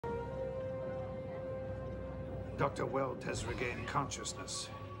Dr. Weld has regained consciousness.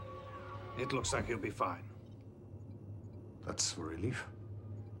 It looks like he'll be fine. That's a relief.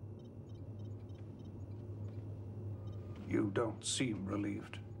 You don't seem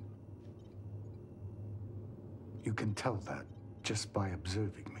relieved. You can tell that just by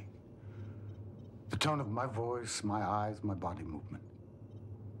observing me. The tone of my voice, my eyes, my body movement.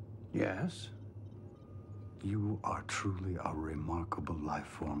 Yes? You are truly a remarkable life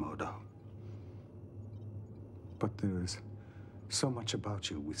form, Odo. But there is so much about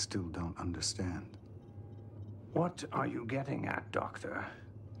you we still don't understand. What are you getting at, Doctor?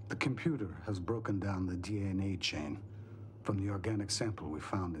 The computer has broken down the DNA chain from the organic sample we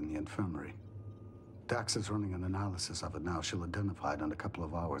found in the infirmary. Dax is running an analysis of it now. She'll identify it in a couple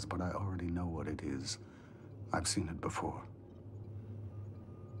of hours, but I already know what it is. I've seen it before.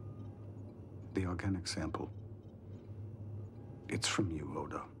 The organic sample. It's from you,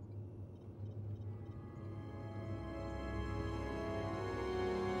 Odo.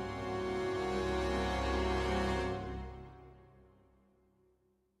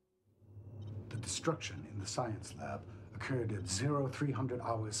 The destruction in the science lab occurred at 0300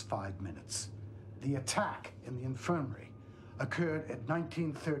 hours 5 minutes. The attack in the infirmary occurred at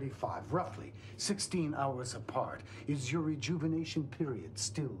 1935, roughly 16 hours apart. Is your rejuvenation period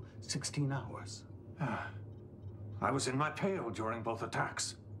still 16 hours? I was in my pail during both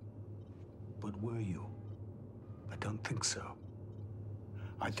attacks. But were you? I don't think so.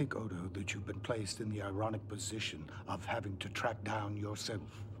 I think, Odo, that you've been placed in the ironic position of having to track down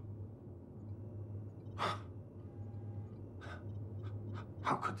yourself.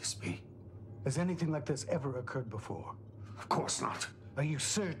 How could this be? Has anything like this ever occurred before? Of course not. Are you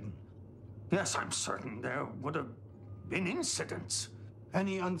certain? Yes, I'm certain there would have been incidents.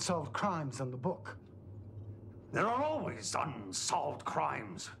 Any unsolved crimes in the book? There are always unsolved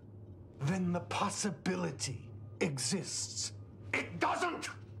crimes. Then the possibility exists. It doesn't!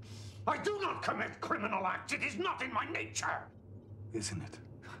 I do not commit criminal acts. It is not in my nature. Isn't it?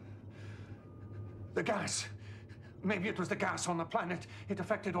 The gas. Maybe it was the gas on the planet. It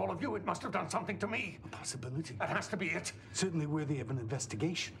affected all of you. It must have done something to me. A possibility. That has to be it. Certainly worthy of an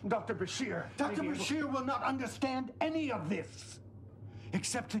investigation. Dr. Bashir. Dr. Bashir will not understand any of this.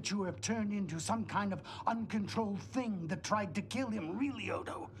 Except that you have turned into some kind of uncontrolled thing that tried to kill him. Really,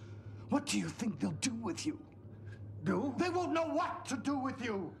 Odo? What do you think they'll do with you? Do? They won't know what to do with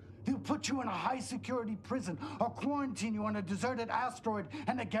you. They'll put you in a high-security prison or quarantine you on a deserted asteroid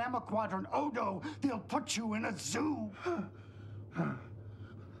and a gamma quadrant. Odo, they'll put you in a zoo.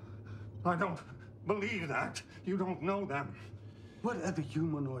 I don't believe that. You don't know them. What other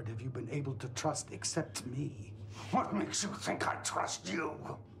humanoid have you been able to trust except me? What makes you think I trust you?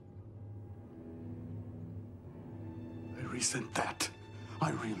 I resent that. I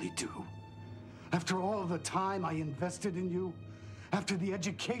really do. After all the time I invested in you, after the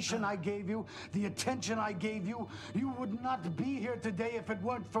education I gave you, the attention I gave you, you would not be here today if it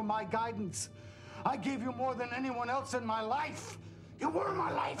weren't for my guidance. I gave you more than anyone else in my life. You were my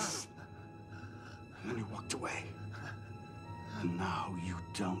life. And then you walked away. And now you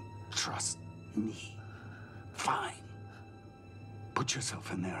don't trust me. Fine. Put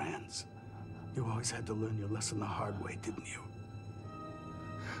yourself in their hands. You always had to learn your lesson the hard way, didn't you?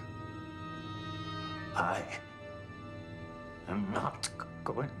 I'm not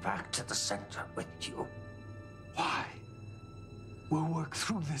going back to the center with you. Why? We'll work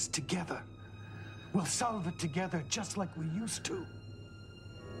through this together. We'll solve it together just like we used to.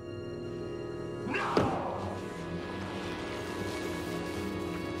 No!